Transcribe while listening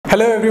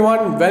Hello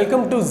everyone,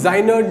 welcome to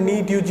ZyNerd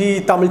NEET UG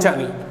Tamil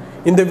channel.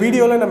 In the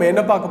video la nama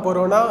enna paaka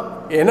porona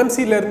NMC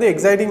la irundhu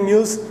exciting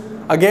news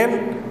again.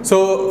 So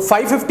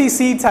 550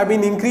 seats have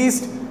been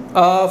increased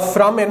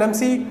from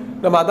NMC.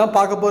 Nama adha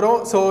paaka porom.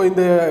 So in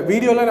the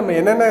video la nama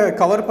enna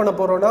cover panna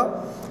porona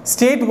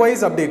state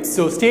wise updates.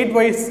 So state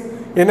wise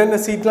enna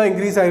seat la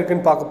increase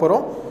aayirukku paaka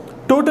porom.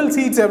 Total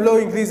seats evlo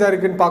increase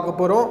aayirukku paaka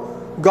porom.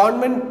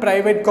 Government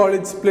private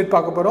college split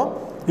paaka porom.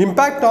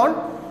 Impact on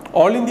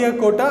all India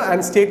quota and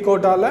state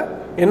quota la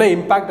enna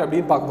impact appdi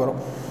paaka porom.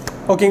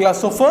 ஓகேங்களா.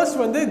 So first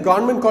வந்து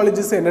government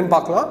colleges என்னென்னு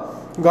பார்க்கலாம்.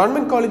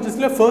 Government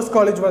காலேஜஸில் first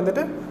college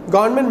வந்துட்டு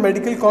government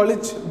medical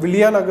college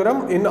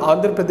வில்லியாநகரம் இன்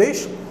ஆந்திர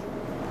பிரதேஷ்.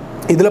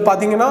 இதில்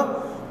பார்த்தீங்கன்னா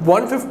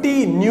 150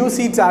 new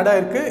seeds add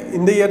ஆகிருக்கு.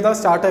 இந்த இயர் தான்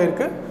ஸ்டார்ட்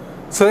ஆகிருக்கு.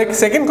 ஸோ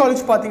செகண்ட்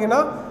காலேஜ்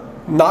பார்த்தீங்கன்னா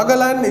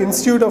Nagaland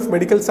institute of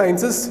medical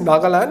sciences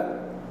Nagaland.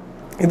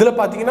 இதில்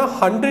பார்த்தீங்கன்னா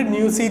 100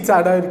 நியூ சீட்ஸ்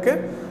ஆட் ஆகிருக்கு.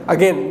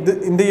 அகெயின்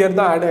இந்த இயர்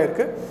தான் ஆட்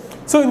ஆகிருக்கு.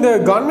 ஸோ இந்த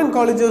கவர்மெண்ட்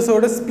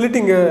காலேஜஸோட ஸ்பிளிட்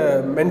இங்கே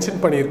மென்ஷன்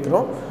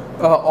பண்ணியிருக்கிறோம்.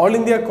 All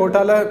India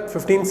quota la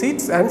 15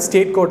 seats and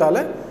state quota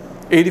la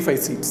 85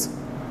 seats.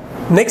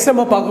 Next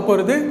நம்ம பார்க்க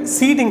போகிறது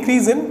seat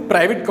increase in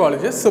private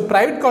colleges. So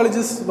private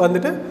colleges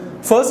வந்துட்டு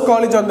first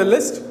college on the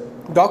list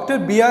Dr.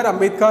 B.R.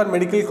 Ambedkar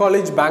Medical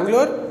College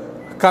Bangalore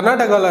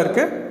கர்நாடகாவில்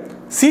இருக்கு.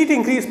 seat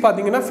increase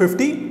பார்த்தீங்கன்னா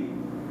 50.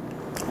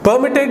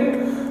 permitted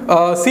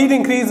seat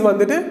increase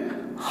வந்துட்டு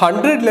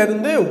 100ல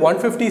இருந்து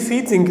 150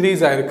 seats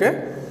increase ஆயிருக்கு.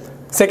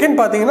 செகண்ட்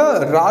பார்த்தீங்கன்னா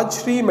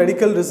Rajshri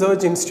medical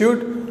research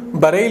institute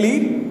Bareilly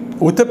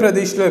Uttar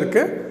பிரதேஷில்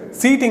இருக்குது.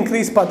 சீட்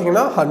இன்க்ரீஸ்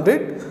பார்த்தீங்கன்னா 100.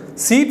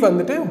 சீட்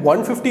வந்துட்டு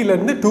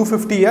 150லேருந்து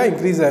 250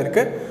 இன்க்ரீஸ்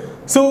ஆகிருக்கு.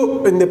 ஸோ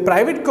இந்த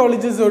ப்ரைவேட்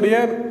காலேஜஸோடைய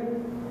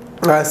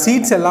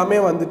சீட்ஸ் எல்லாமே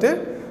வந்துட்டு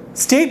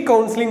ஸ்டேட்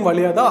கவுன்சிலிங்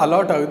வழியாக தான்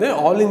அலாட் ஆகுது.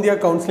 ஆல் இந்தியா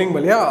கவுன்சிலிங்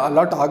வழியாக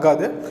அலாட்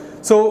ஆகாது.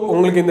 ஸோ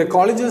உங்களுக்கு இந்த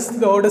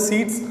காலேஜஸோட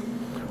சீட்ஸ்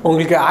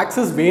உங்களுக்கு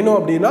ஆக்சஸ் வேணும்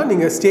அப்படின்னா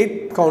நீங்கள் ஸ்டேட்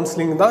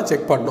கவுன்சிலிங் தான்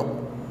செக் பண்ணணும்.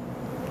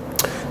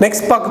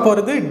 நெக்ஸ்ட் பார்க்க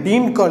போகிறது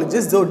டீம்ட்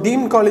காலேஜஸ். ஸோ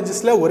டீம்ட்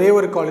காலேஜஸில் ஒரே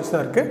ஒரு காலேஜ்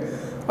தான் இருக்குது,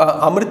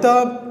 Amrita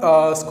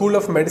school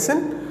of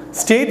medicine.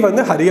 State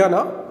வந்து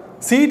ஹரியானா.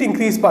 சீட்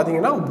இன்க்ரீஸ்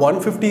பார்த்தீங்கன்னா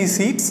 150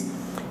 சீட்ஸ்.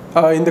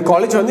 இந்த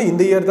காலேஜ் வந்து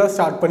இந்த இயர் தான்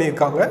ஸ்டார்ட்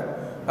பண்ணியிருக்காங்க.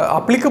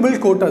 அப்ளிகபிள்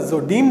கோட்டாஸ், ஸோ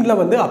டீம்டில்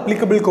வந்து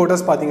அப்ளிகபிள்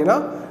கோட்டாஸ் பார்த்தீங்கன்னா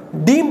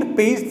டீம்ட்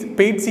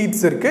பெய்ட்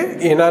சீட்ஸ் இருக்குது,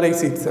 என்ஆர்ஐ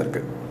சீட்ஸ்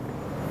இருக்குது.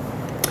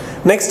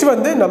 நெக்ஸ்ட்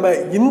வந்து நம்ம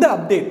இந்த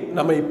அப்டேட்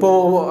நம்ம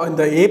இப்போது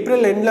இந்த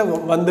ஏப்ரல் எண்டில்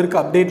வந்திருக்க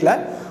அப்டேட்டில்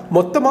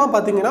மொத்தமாக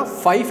பார்த்தீங்கன்னா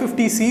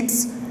 550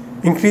 சீட்ஸ்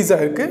இன்க்ரீஸ்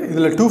ஆகிருக்கு.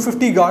 இதில்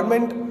 250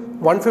 government,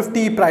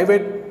 150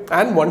 private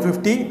and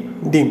 150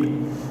 deemed.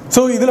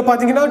 So இதில்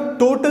பார்த்தீங்கன்னா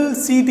total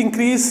seat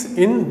increase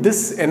in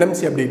this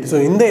NMC update. So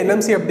இந்த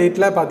என்எம்சி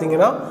அப்டேட்டில்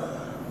பார்த்தீங்கன்னா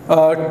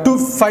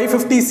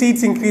 550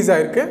 சீட்ஸ் இன்க்ரீஸ்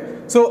ஆகிருக்கு.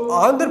 ஸோ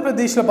ஆந்திர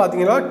பிரதேஷில்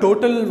பார்த்தீங்கன்னா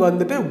டோட்டல்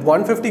வந்துட்டு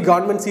 150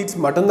 கவர்மெண்ட் சீட்ஸ்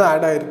மட்டும்தான்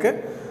ஆட் ஆகிருக்கு.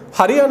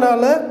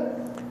 ஹரியானாவில்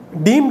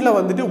டீம்டில்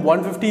வந்துட்டு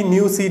 150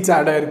 நியூ சீட்ஸ்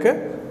ஆட் ஆகிருக்கு.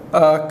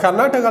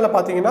 கர்நாடகாவில்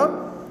பார்த்தீங்கன்னா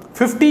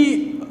 50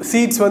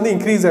 சீட்ஸ் வந்து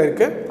இன்க்ரீஸ்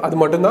ஆகிருக்கு, அது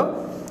மட்டும்தான்.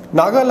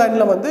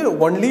 நாகாலாண்டில் வந்து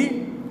ஒன்லி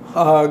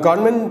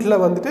கவர்மெண்ட்டில்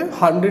வந்துட்டு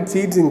 100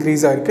 சீட்ஸ்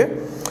இன்க்ரீஸ் ஆகிருக்கு.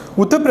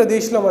 உத்தர்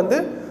பிரதேஷில் வந்து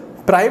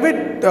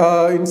ப்ரைவேட்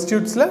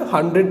இன்ஸ்டியூட்ஸில்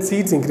 100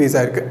 சீட்ஸ் இன்க்ரீஸ்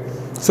ஆகிருக்கு.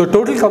 So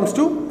total comes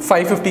to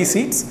 550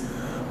 seeds.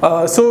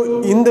 So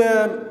இந்த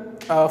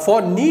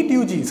for NEET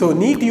UG, so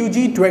NEET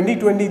UG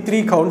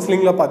 2023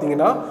 கவுன்சிலிங்கில்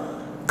பார்த்தீங்கன்னா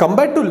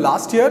compared to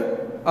last year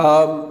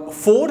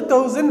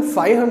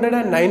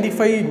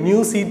 4595 new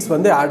seeds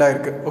வந்து ஆட்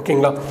ஆகிருக்கு.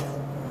 ஓகேங்களா.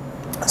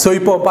 ஸோ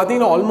இப்போ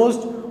பார்த்தீங்கன்னா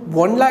ஆல்மோஸ்ட்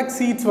 1 lakh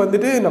சீட்ஸ்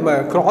வந்துட்டு நம்ம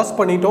க்ராஸ்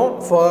பண்ணிட்டோம்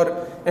ஃபார்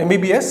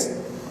MBBS.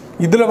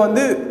 இதில்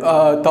வந்து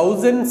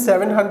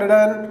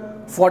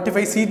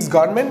 1745 seeds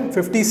government,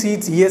 50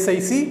 seeds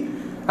ESIC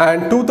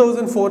and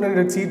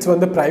 2400 seeds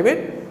வந்து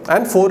ப்ரைவேட்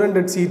அண்ட்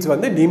 400 சீட்ஸ்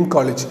வந்து டீம்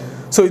காலேஜ்.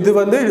 ஸோ இது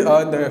வந்து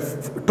இந்த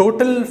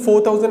total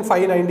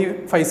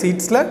 4595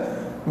 சீட்ஸில்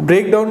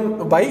break down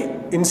by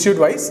institute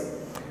wise.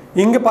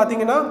 இங்கே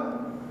பார்த்தீங்கன்னா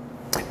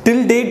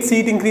டில் டேட்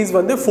சீட் இன்க்ரீஸ்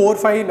வந்து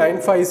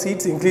 4595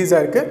 சீட்ஸ் இன்க்ரீஸ்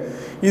ஆகிருக்கு.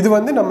 இது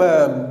வந்து நம்ம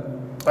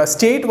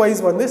ஸ்டேட்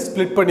வைஸ் வந்து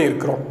ஸ்ப்ளிட்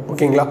பண்ணியிருக்கிறோம்.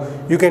 ஓகேங்களா.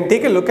 You can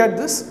take a look at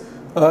this.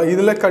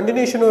 இதில்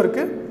கண்டினியூஷனும்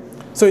இருக்குது.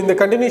 ஸோ இந்த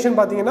கண்டினியூஷன்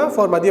பார்த்தீங்கன்னா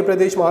ஃபார் மத்திய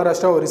Pradesh,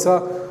 Maharashtra, Orissa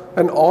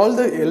and all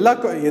the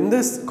எந்த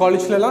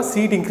காலேஜ்லலாம்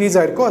சீட் இன்க்ரீஸ்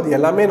ஆகிருக்கோ அது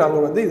எல்லாமே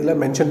நாங்கள் வந்து இதில்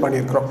மென்ஷன்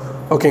பண்ணியிருக்கிறோம்.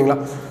 ஓகேங்களா.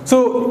 ஸோ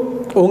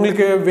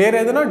உங்களுக்கு வேறு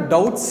எதனா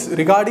டவுட்ஸ்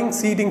ரிகார்டிங்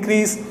சீட்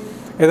இன்க்ரீஸ்,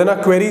 எதனா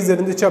queries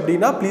இருந்துச்சு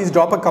அப்படின்னா please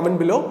drop a comment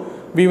below.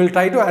 We will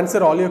try to answer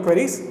all your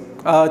queries.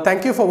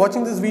 Thank you for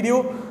watching this video.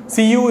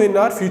 See you in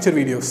our future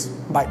videos.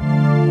 Bye.